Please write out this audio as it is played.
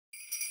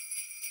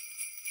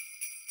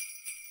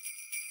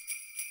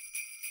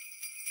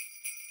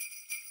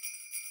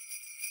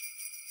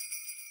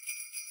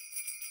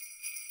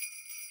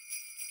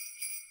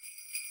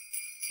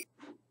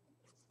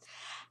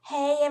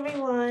Hey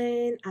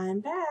everyone, I'm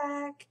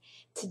back.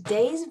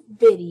 Today's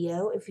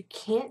video, if you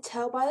can't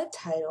tell by the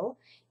title,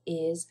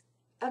 is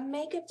a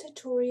makeup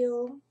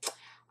tutorial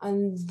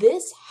on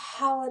this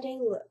holiday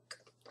look.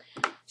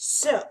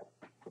 So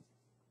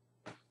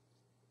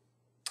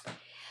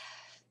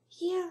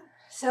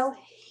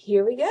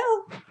here we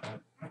go.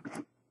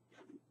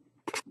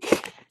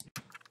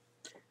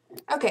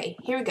 Okay,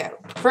 here we go.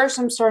 First,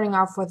 I'm starting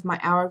off with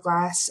my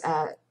Hourglass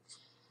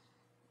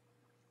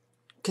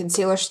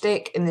concealer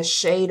stick in the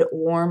shade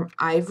Warm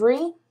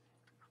Ivory.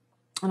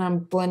 And I'm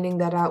blending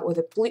that out with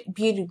a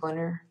beauty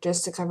blender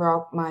just to cover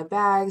up my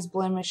bags,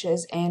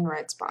 blemishes, and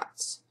red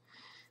spots.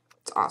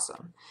 It's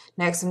awesome.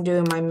 Next, I'm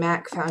doing my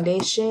MAC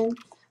foundation.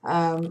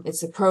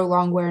 It's a Pro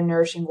Longwear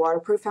Nourishing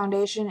Waterproof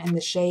Foundation in the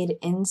shade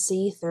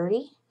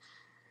NC30.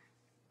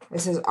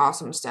 This is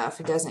awesome stuff.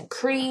 It doesn't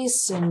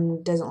crease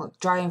and doesn't look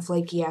dry and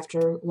flaky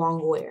after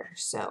long wear.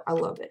 So I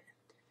love it.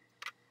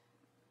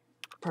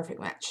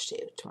 Perfect match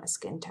too to my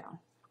skin tone.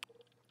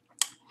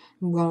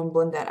 I'm going to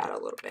blend that out a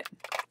little bit.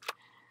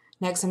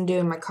 Next, I'm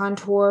doing my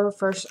contour.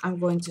 First, I'm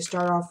going to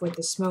start off with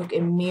the Smoke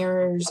and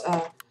Mirrors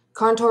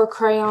contour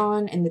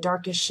crayon in the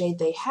darkest shade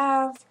they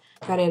have.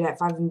 Got it at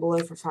Five and Below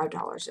for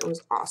 $5. It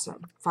was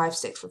awesome.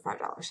 5.6 for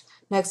 $5.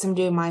 Next, I'm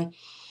doing my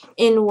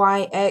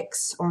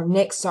NYX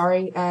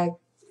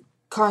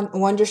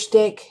Wonder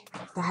Stick,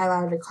 the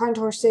highlighter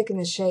contour stick in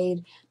the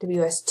shade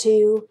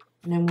WS2,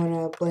 and I'm going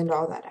to blend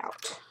all that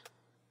out.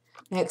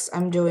 Next,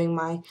 I'm doing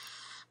my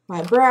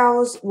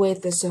brows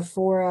with the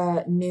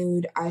Sephora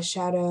Nude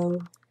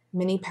Eyeshadow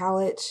Mini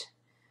Palette,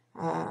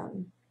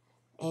 and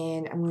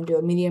I'm going to do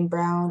a medium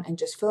brown and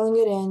just filling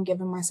it in,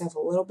 giving myself a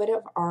little bit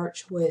of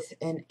arch with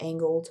an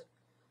angled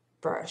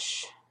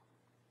brush.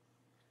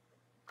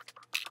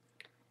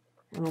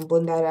 I'm going to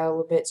blend that out a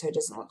little bit so it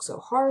doesn't look so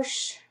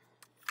harsh.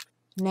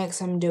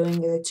 Next, I'm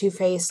doing the Too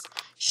Faced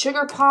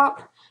Sugar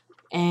Pop,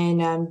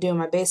 and I'm doing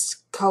my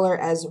base color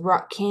as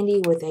Rock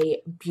Candy with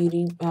a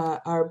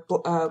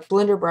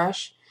blender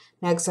brush.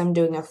 Next, I'm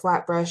doing a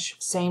flat brush,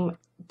 same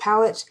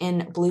palette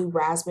in Blue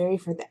Raspberry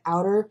for the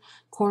outer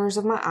corners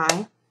of my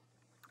eye.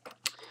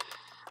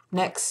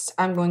 Next,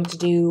 I'm going to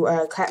do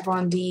Kat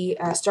Von D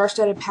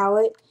Star-Studded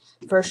palette.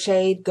 First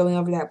shade going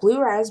over that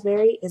Blue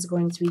Raspberry is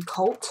going to be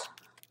Colt.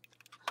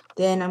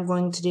 Then I'm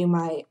going to do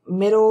my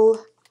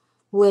middle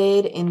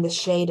lid in the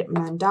shade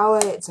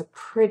Mandala. It's a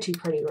pretty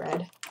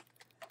red.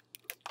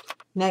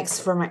 Next,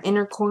 for my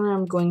inner corner,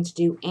 I'm going to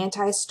do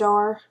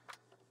Anti-Star.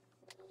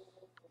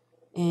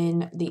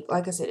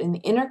 Like I said, in the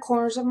inner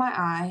corners of my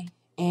eye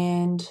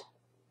and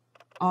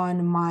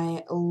on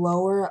my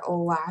lower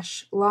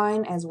lash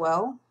line as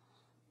well.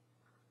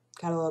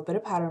 Got a little bit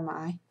of powder in my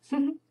eye.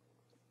 Then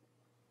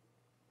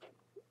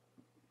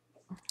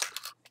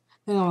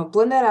I'm going to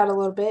blend that out a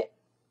little bit.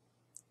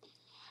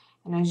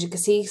 And as you can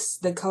see,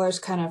 the color's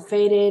kind of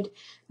faded.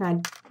 And I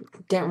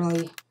didn't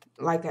really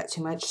like that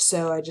too much.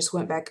 So I just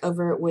went back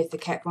over it with the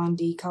Kat Von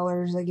D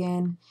colors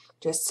again.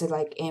 Just to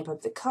like amp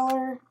up the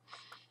color.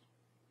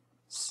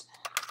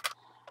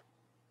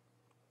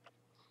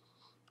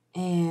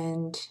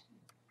 And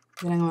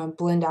then I'm going to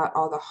blend out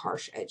all the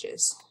harsh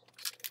edges.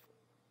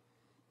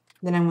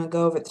 Then I'm going to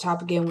go over the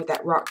top again with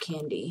that Rock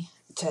Candy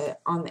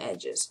on the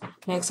edges.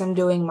 Next, I'm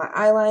doing my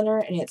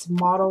eyeliner, and it's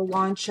Model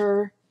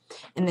Launcher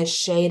in the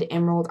shade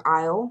Emerald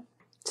Isle.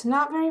 It's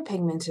not very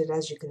pigmented,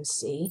 as you can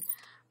see,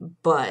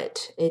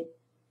 but it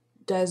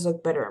does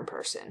look better in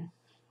person.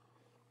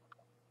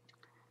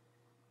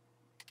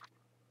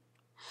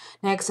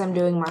 Next, I'm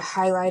doing my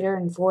highlighter,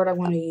 and for it, I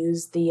want to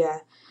use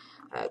the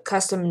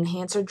Custom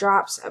Enhancer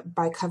Drops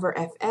by Cover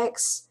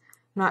FX.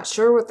 Not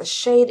sure what the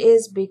shade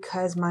is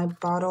because my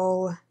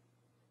bottle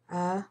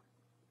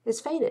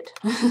is faded.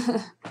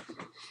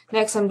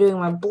 Next, I'm doing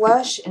my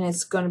blush, and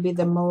it's going to be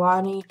the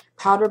Milani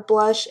Powder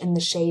Blush in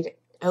the shade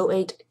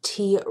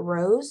 08T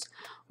Rose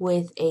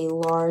with a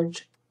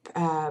large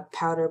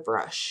powder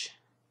brush.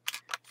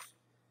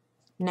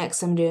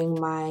 Next, I'm doing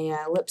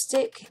my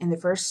lipstick, and the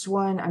first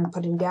one I'm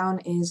putting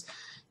down is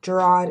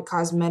Gerard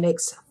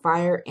Cosmetics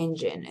Fire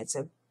Engine. It's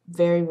a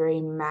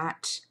very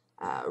matte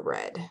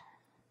red.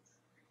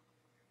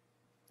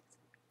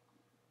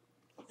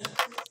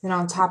 Then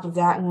on top of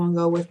that, I'm going to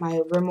go with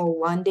my Rimmel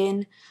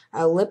London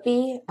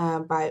Lippy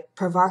by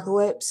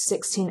Provocalips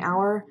 16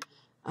 Hour.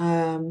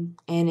 And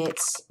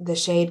it's the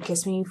shade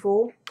Kiss Me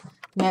Fool.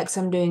 Next,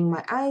 I'm doing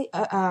my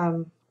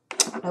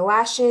my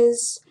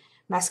lashes.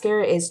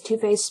 Mascara is Too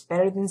Faced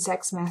Better Than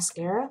Sex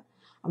Mascara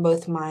on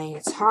both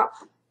my top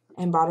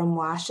and bottom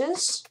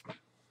lashes.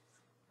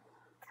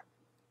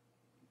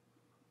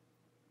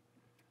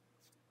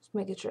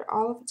 Making sure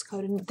all of it's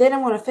coated. Then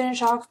I'm going to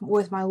finish off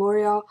with my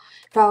L'Oreal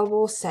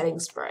Infallible Setting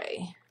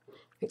Spray.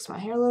 Fix my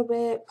hair a little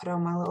bit, put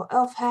on my little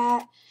elf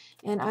hat,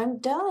 and I'm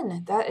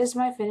done. That is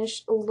my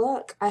finished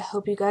look. I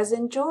hope you guys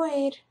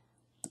enjoyed.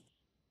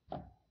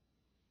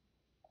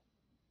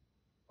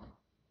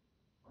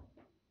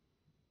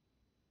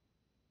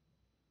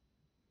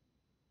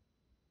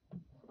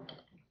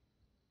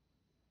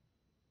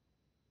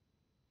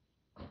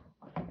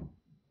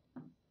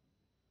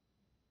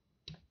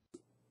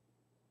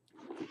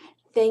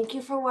 Thank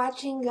you for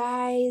watching,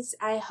 guys.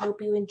 I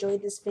hope you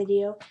enjoyed this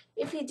video.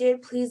 If you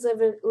did, please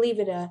leave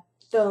it a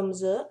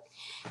thumbs up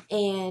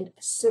and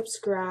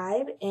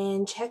subscribe,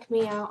 and check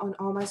me out on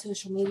all my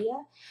social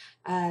media,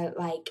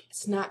 like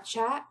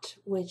Snapchat,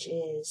 which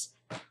is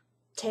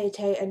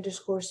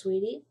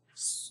Tay_Sweetie,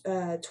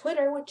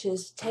 Twitter, which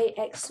is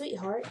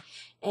TayXSweetheart,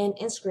 and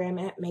Instagram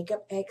at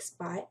MakeupX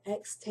by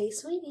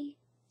XTaySweetie.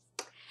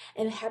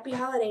 And happy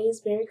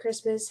holidays, Merry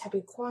Christmas,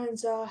 Happy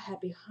Kwanzaa,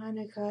 Happy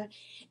Hanukkah,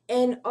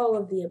 and all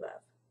of the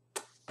above.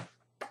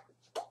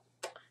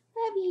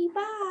 Love you,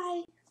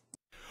 bye.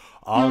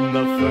 On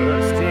the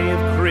first day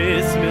of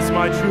Christmas,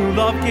 my true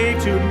love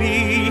gave to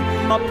me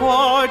a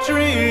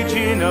partridge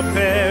in a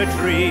pear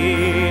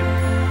tree.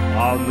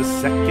 On the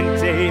second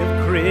day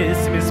of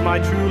Christmas, my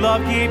true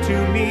love gave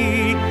to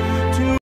me